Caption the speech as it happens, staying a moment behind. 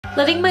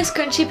letting my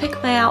scrunchie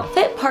pick my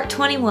outfit, part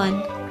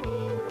 21.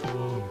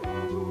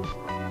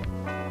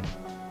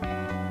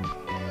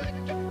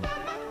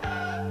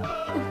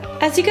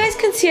 As you guys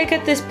can see, I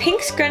got this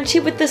pink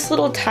scrunchie with this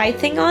little tie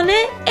thing on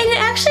it. And it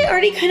actually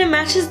already kind of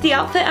matches the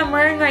outfit I'm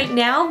wearing right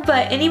now.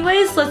 But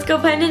anyways, let's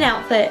go find an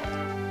outfit.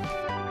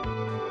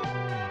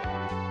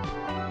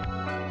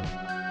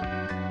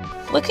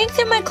 Looking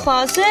through my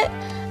closet,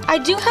 I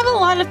do have a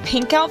lot of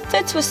pink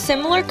outfits with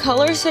similar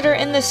colors that are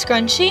in the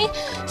scrunchie.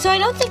 So I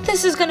don't think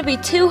this is going to be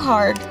too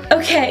hard.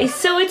 Okay,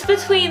 so it's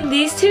between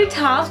these two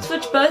tops,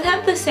 which both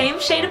have the same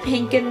shade of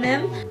pink in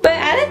them. But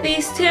out of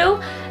these two,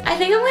 I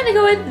think I'm going to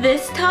go with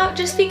this top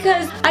just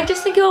because I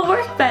just think it will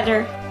work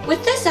better.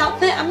 With this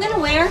outfit, I'm going to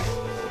wear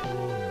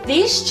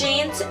these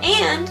jeans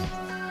and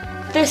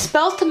this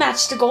belt to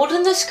match the gold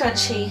in the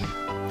scrunchie.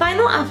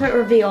 Final outfit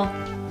reveal.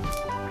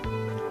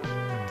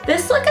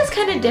 This look is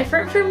kind of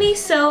different for me,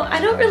 so I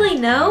don't really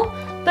know.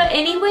 But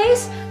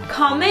anyways,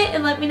 comment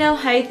and let me know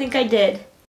how you think I did.